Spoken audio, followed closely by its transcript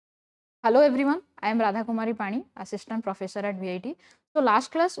Hello everyone, I am Radha Kumari Pani, Assistant Professor at VIT. So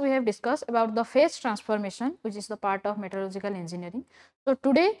last class we have discussed about the phase transformation, which is the part of metallurgical engineering. So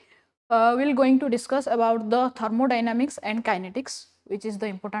today we will going to discuss about the thermodynamics and kinetics, which is the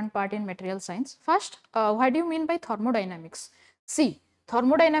important part in material science. First, what do you mean by thermodynamics? See,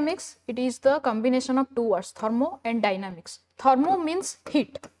 thermodynamics, it is the combination of two words, thermo and dynamics. Thermo means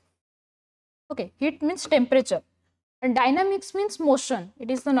heat. Okay, heat means temperature. And dynamics means motion. It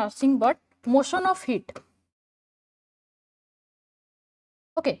is the nothing but motion of heat.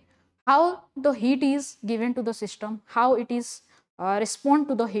 Okay, how the heat is given to the system, how it is respond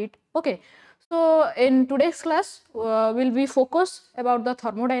to the heat. Okay, so in today's class, we'll be focused about the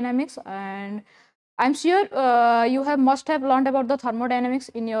thermodynamics, and I'm sure you must have learned about the thermodynamics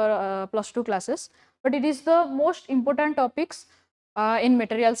in your +2 classes, but it is the most important topics in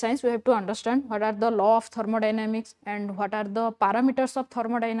material science. We have to understand what are the law of thermodynamics and what are the parameters of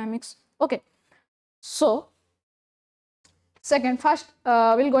thermodynamics. Okay, so first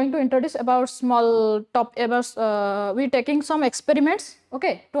we're going to introduce about small we're taking some experiments,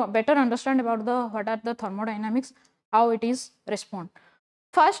 okay, to better understand about the what are the thermodynamics, how it is respond.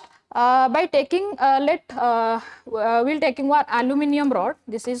 First, by taking we'll taking one aluminium rod.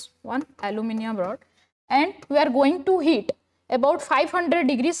 This is one aluminium rod, and we are going to heat about 500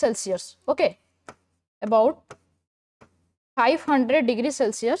 degrees Celsius. Okay, about 500 degrees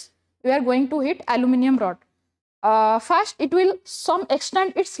Celsius we are going to heat aluminium rod. First it will some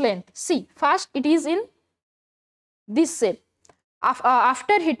extend its length. See, first it is in this shape.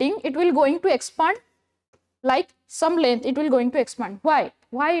 After heating it will going to expand like some length, it will going to expand. Why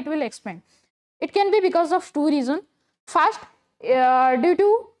it will expand? It can be because of two reasons. First, due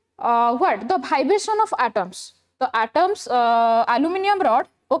to what? The vibration of atoms. The atoms, aluminium rod,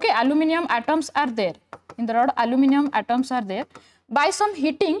 okay, aluminium atoms are there. In the rod, aluminium atoms are there. By some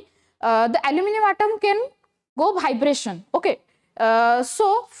heating, the aluminium atom can go vibration, okay.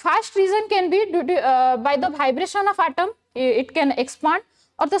 So, first reason can be due to, by the vibration of atom, it can expand,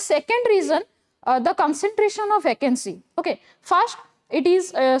 or the second reason, the concentration of vacancy, okay. First, it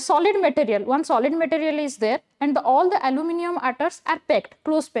is a solid material, one solid material is there, and all the aluminium atoms are packed,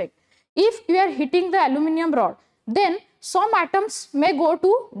 close packed. If you are heating the aluminium rod, then some atoms may go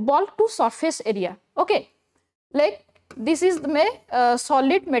to bulk to surface area, okay. Like this is the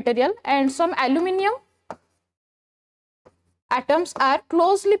solid material, and some aluminium atoms are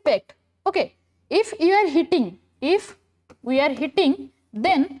closely packed, okay. If we are heating,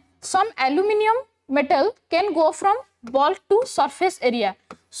 then some aluminium metal can go from bulk to surface area.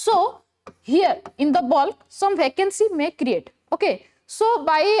 So here in the bulk some vacancy may create, okay. So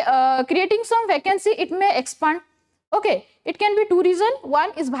by creating some vacancy it may expand, okay. It can be two reasons.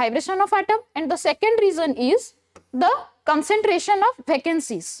 One is vibration of atom, and the second reason is the concentration of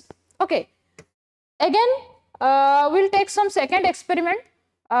vacancies, okay. Again we'll take some second experiment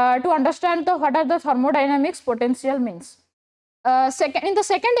to understand what are the thermodynamics potential means. In the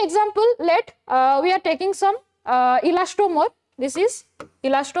second example, we are taking some elastomer. This is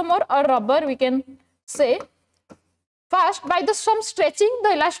elastomer or rubber, we can say. First, by some stretching, the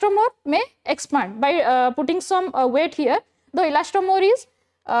elastomer may expand. By putting some weight here, the elastomer is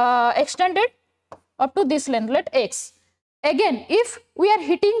extended up to this length, let x. Again, if we are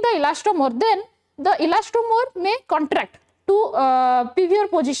hitting the elastomer, then the elastomer may contract to previous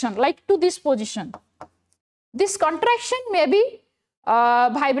position, like to this position. This contraction may be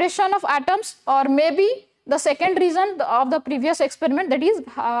vibration of atoms, or maybe the second reason of the previous experiment, that is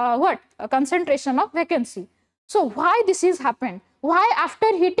concentration of vacancy. So why this is happened? Why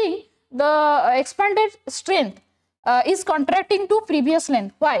after heating the expanded strength is contracting to previous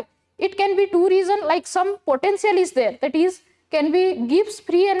length? Why? It can be two reasons, like some potential is there, that is can be gives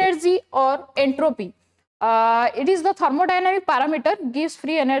free energy or entropy. It is the thermodynamic parameter gives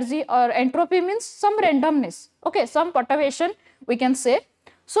free energy, or entropy means some randomness, okay, some perturbation we can say.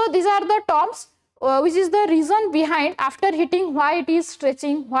 So these are the terms which is the reason behind after heating why it is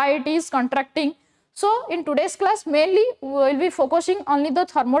stretching, why it is contracting. So in today's class mainly we will be focusing only the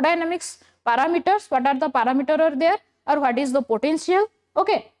thermodynamics parameters, what are the parameters are there, or what is the potential,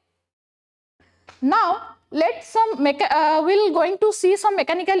 okay. Now we'll going to see some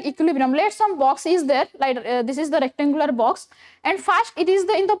mechanical equilibrium. Let some box is there, like this is the rectangular box, and first it is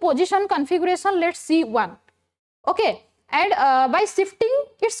in the position configuration, let's see one, okay. And by shifting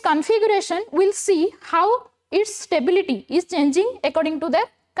its configuration, we'll see how its stability is changing according to the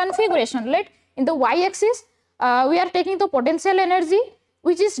configuration. Let in the y-axis we are taking the potential energy,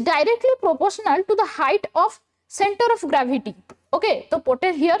 which is directly proportional to the height of center of gravity, okay.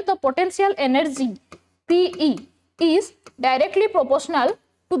 Here the potential energy PE is directly proportional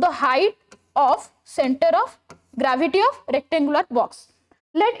to the height of center of gravity of rectangular box.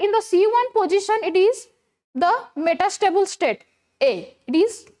 Let in the C1 position it is the metastable state A. It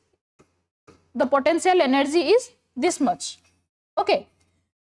is the potential energy is this much. Okay.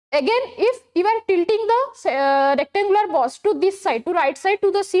 Again, if you are tilting the rectangular box to this side, to right side, to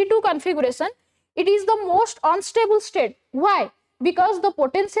the C2 configuration, it is the most unstable state. Why? Because the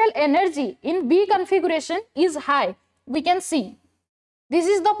potential energy in B configuration is high. We can see this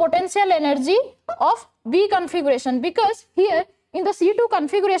is the potential energy of B configuration, because here in the C2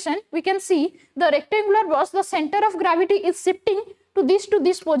 configuration we can see the rectangular box, the center of gravity is shifting to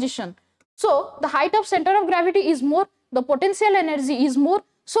this position. So the height of center of gravity is more, the potential energy is more,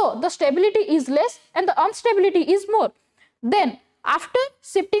 so the stability is less and the instability is more. Then after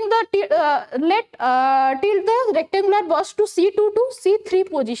shifting the tilt the rectangular box to C2 to C3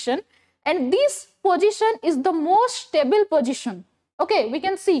 position, and this position is the most stable position. Okay, we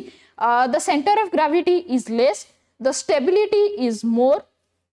can see the center of gravity is less, the stability is more.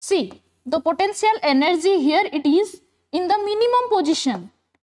 See, the potential energy here it is in the minimum position.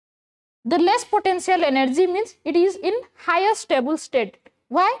 The less potential energy means it is in higher stable state.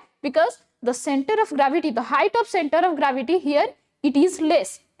 Why? Because the center of gravity, the height of center of gravity here, it is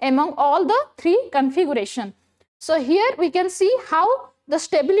less among all the three configuration. So here we can see how the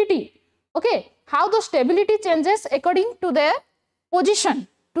stability, okay, how the stability changes according to their position,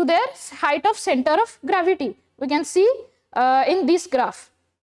 to their height of center of gravity. We can see in this graph.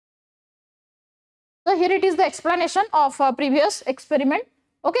 So here it is the explanation of previous experiment.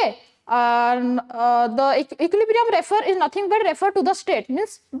 Okay. The equilibrium is nothing but refer to the state,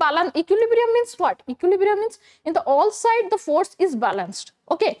 means balance. Equilibrium means what? Equilibrium means in the all side the force is balanced.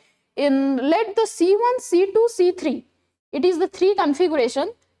 Okay, in let the C1, C2, C3, it is the three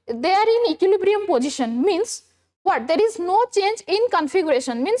configuration, they are in equilibrium position, means what? There is no change in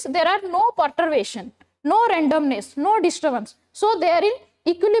configuration, means there are no perturbation, no randomness, no disturbance. So they are in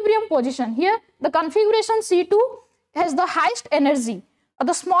equilibrium position. Here the configuration C2 has the highest energy.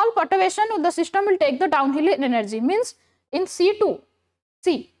 The small perturbation of the system will take the downhill energy, means in C2,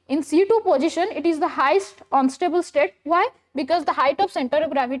 see, in C2 position it is the highest unstable state. Why? Because the height of center of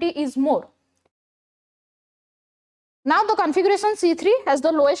gravity is more. Now the configuration C3 has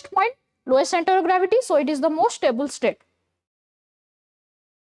the lowest point, lowest center of gravity, so it is the most stable state.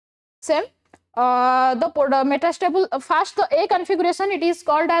 Same, the metastable, first the A configuration it is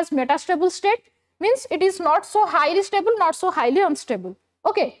called as metastable state, means it is not so highly stable, not so highly unstable.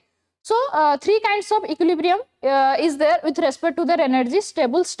 Okay, so three kinds of equilibrium is there with respect to their energy: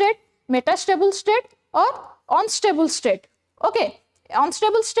 stable state, metastable state, or unstable state. Okay,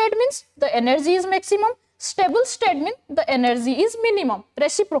 unstable state means the energy is maximum, stable state means the energy is minimum,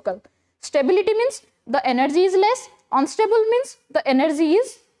 reciprocal. Stability means the energy is less, unstable means the energy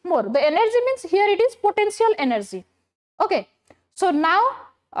is more. The energy means here it is potential energy. Okay, so now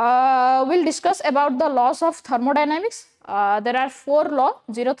we'll discuss about the laws of thermodynamics. There are four laws: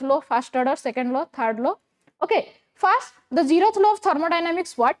 zeroth law, first order, second law, third law. Okay, first the zeroth law of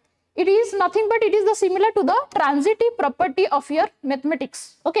thermodynamics, what? It is nothing but it is the similar to the transitive property of your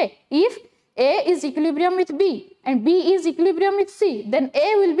mathematics. Okay, if A is equilibrium with B and B is equilibrium with C, then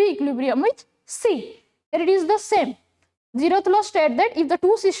A will be equilibrium with C. Here it is the same. Zeroth law states that if the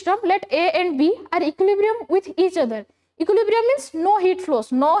two systems, let A and B, are equilibrium with each other. Equilibrium means no heat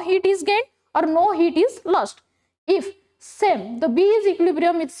flows, no heat is gained or no heat is lost. If same, the B is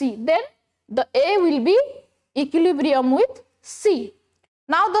equilibrium with C, then the A will be equilibrium with C.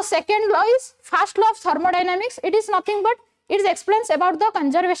 Now the second law is first law of thermodynamics. It is nothing but it explains about the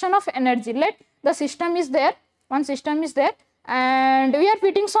conservation of energy. Let the system is there, one system is there, and we are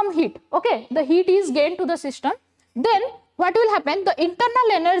fitting some heat. Okay, the heat is gained to the system. Then what will happen? The internal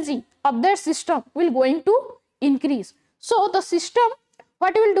energy of that system will going to increase. So the system,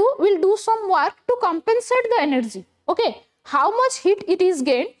 what will do some work to compensate the energy. Okay, how much heat it is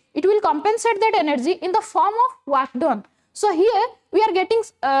gained, it will compensate that energy in the form of work done. So here we are getting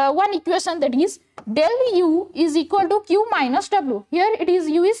one equation, that is del U is equal to Q minus W. Here it is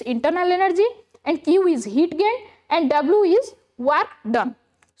U is internal energy and Q is heat gain and W is work done.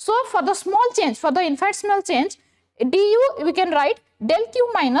 So for the small change, for the infinite small change, du we can write del Q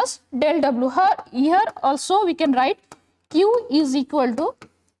minus del W. Here also we can write Q is equal to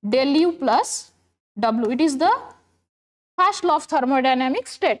del U plus W. It is the first law of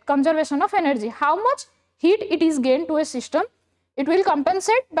thermodynamics state, conservation of energy. How much heat it is gained to a system, it will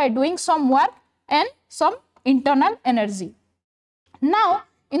compensate by doing some work and some internal energy. Now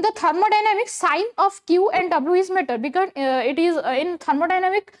in the thermodynamics, sign of Q and W is matter, because it is in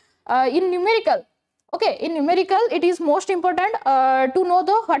thermodynamic in numerical. Okay, in numerical it is most important to know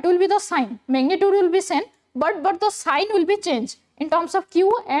the what will be the sign. Magnitude will be same, but the sign will be changed in terms of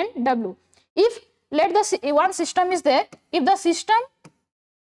Q and W. If let the one system is there, if the system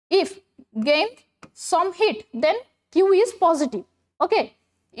gain some heat, then Q is positive. Okay,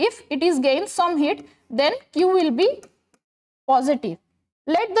 if it is gain some heat, then Q will be positive.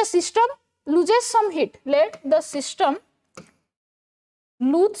 Let the system loses some heat, let the system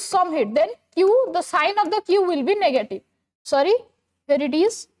lose some heat, then Q, the sign of the Q will be negative. Sorry, here it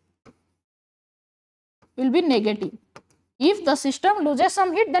is, will be negative. If the system loses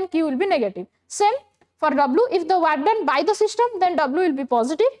some heat, then Q will be negative. Same for W, if the work done by the system, then W will be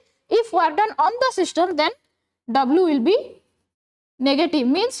positive. If work done on the system, then W will be negative.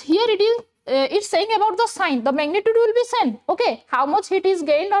 Means here it is, it's saying about the sign, the magnitude will be same. Okay, how much heat is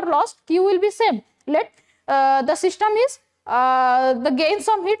gained or lost, Q will be same. Let the system is the gain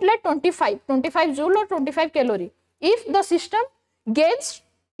some heat, let 25 joule or 25 calorie. If the system gains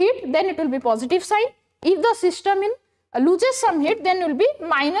heat, then it will be positive sign. If the system loses some heat, then it will be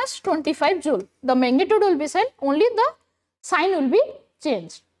minus 25 joule. The magnitude will be same, only the sign will be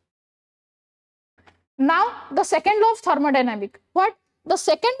changed. Now the second law of thermodynamic. What? The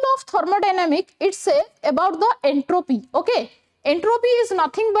second law of thermodynamic, it says about the entropy. Okay, entropy is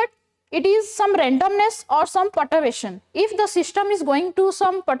nothing but it is some randomness or some perturbation. If the system is going to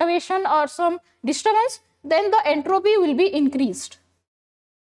some perturbation or some disturbance, then the entropy will be increased.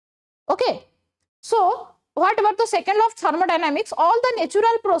 Okay, so what about the second law of thermodynamics? All the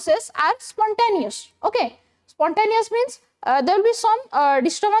natural process are spontaneous. Okay, spontaneous means there will be some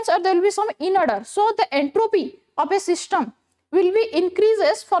disturbance or there will be some inorder. So the entropy of a system will be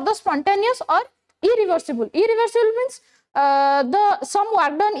increases for the spontaneous or irreversible. Irreversible means some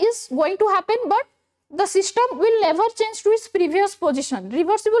work done is going to happen, but the system will never change to its previous position.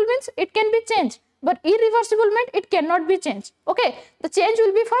 Reversible means it can be changed, but irreversible means it cannot be changed. Okay, the change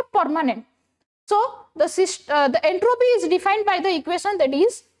will be for permanent. So the entropy is defined by the equation, that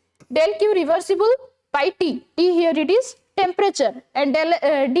is del Q reversible by T. T here it is temperature, and del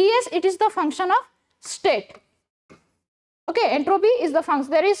ds it is the function of state. Okay, entropy is the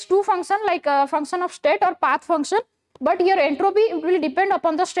function. There is two function, like a function of state or path function, but here entropy will depend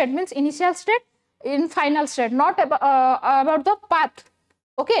upon the state, means initial state in final state, not about the path.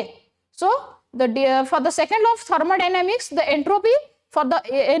 Okay, so for the second law of thermodynamics, the entropy for the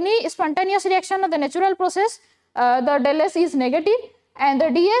any spontaneous reaction of the natural process, the del S is negative, and the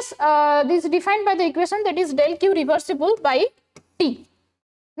ds is defined by the equation, that is del Q reversible by T.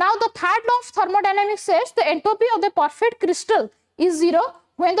 Now the third law of thermodynamics says the entropy of the perfect crystal is 0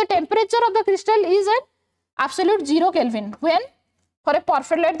 when the temperature of the crystal is at absolute 0 Kelvin. When for a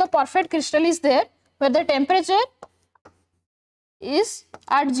perfect, let the perfect crystal is there, where the temperature is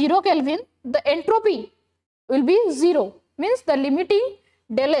at 0 Kelvin, the entropy will be 0. Means the limiting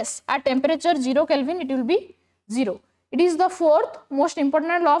del S at temperature 0 Kelvin, it will be 0. It is the fourth most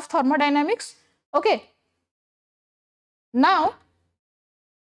important law of thermodynamics. Okay. Now,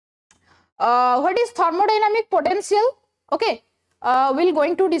 what is thermodynamic potential? Okay, we'll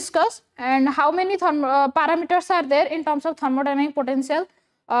going to discuss, and how many parameters are there in terms of thermodynamic potential.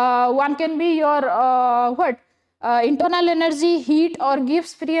 One can be your internal energy, heat, or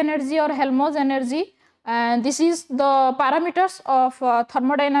Gibbs free energy, or Helmholtz energy, and this is the parameters of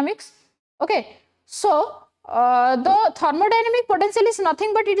thermodynamics. Okay, so the thermodynamic potential is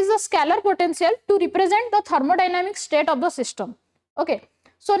nothing but it is a scalar potential to represent the thermodynamic state of the system. Okay,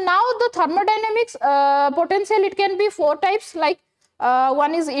 so now the thermodynamics potential, it can be four types, like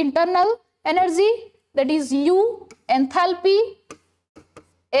one is internal energy, that is U, enthalpy,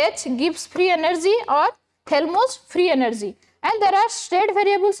 H, Gibbs free energy, or Helmholtz free energy. And there are state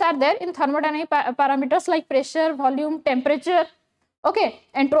variables are there in thermodynamic parameters, like pressure, volume, temperature, okay,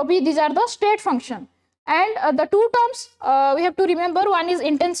 entropy. These are the state function. And the two terms we have to remember, one is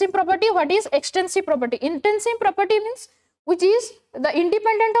intensive property, what is extensive property. Intensive property means which is the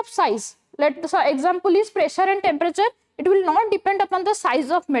independent of size. Let the example is pressure and temperature, it will not depend upon the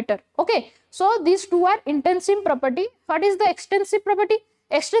size of matter. Okay, so these two are intensive property. What is the extensive property?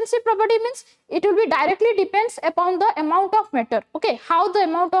 Extensive property means it will be directly depends upon the amount of matter. Okay, how the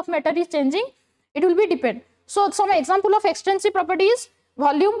amount of matter is changing, it will be depend. So some example of extensive property is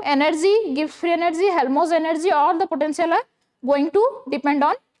volume, energy, Gibbs free energy, Helmholtz energy, all the potential are going to depend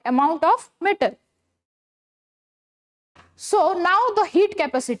on amount of matter. So now the heat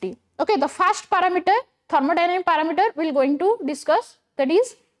capacity. Okay, the first parameter, thermodynamic parameter, we are going to discuss, that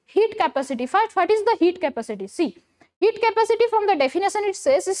is heat capacity. First, what is the heat capacity? See, heat capacity from the definition it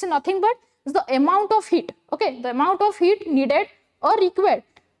says is nothing but the amount of heat. Okay, the amount of heat needed or required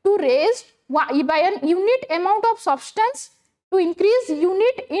to raise by an unit amount of substance to increase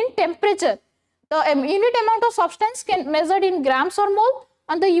unit in temperature. The unit amount of substance can measured in grams or mole,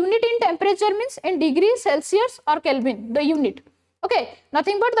 and the unit in temperature means in degrees Celsius or Kelvin, the unit. Okay,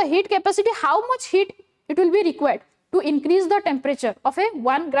 nothing but the heat capacity, how much heat it will be required to increase the temperature of a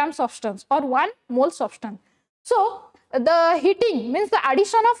 1 gram substance or 1 mole substance. So the heating means the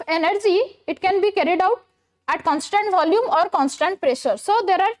addition of energy, it can be carried out at constant volume or constant pressure. So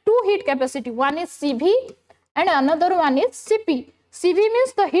there are two heat capacity, one is CV and another one is CP. CV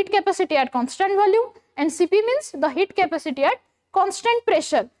means the heat capacity at constant volume and CP means the heat capacity at constant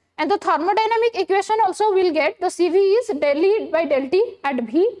pressure. And the thermodynamic equation also will get the CV is del E by del T at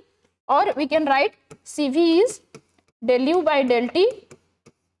V, or we can write CV is del U by del T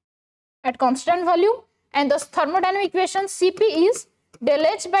at constant volume, and the thermodynamic equation CP is del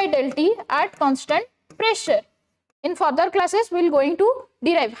H by del T at constant pressure. In further classes, we will going to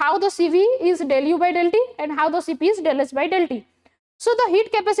derive how the CV is del U by del T and how the CP is del H by del T. So the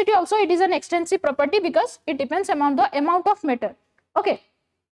heat capacity also, it is an extensive property because it depends on the amount of matter. Okay.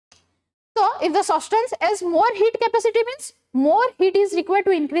 So if the substance has more heat capacity means more heat is required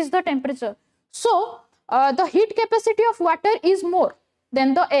to increase the temperature. So the heat capacity of water is more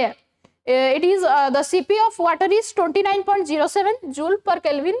than the air. It is the CP of water is 29.07 joule per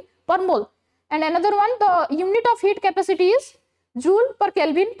Kelvin per mole, and another one, the unit of heat capacity is joule per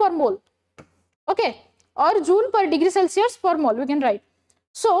Kelvin per mole. Okay, or joule per degree Celsius per mole we can write.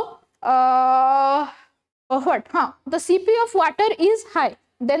 So the CP of water is high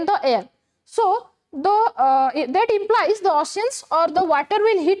than the air. So the that implies the oceans or the water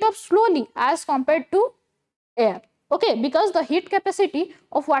will heat up slowly as compared to air. Okay, because the heat capacity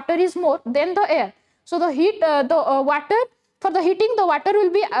of water is more than the air. So the heat, water, for the heating, the water will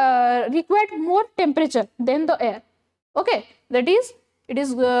be required more temperature than the air. Okay, that is, it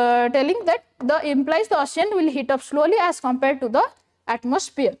is telling that the implies the ocean will heat up slowly as compared to the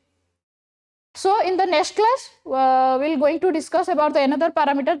atmosphere. So in the next class, we will going to discuss about the another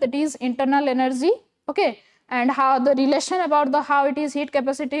parameter, that is internal energy. Okay, and how the relation about the how it is heat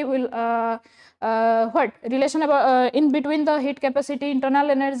capacity will relation about in between the heat capacity,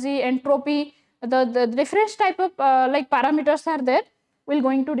 internal energy, entropy, the different type of like parameters are there. We will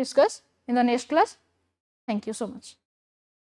going to discuss in the next class. Thank you so much.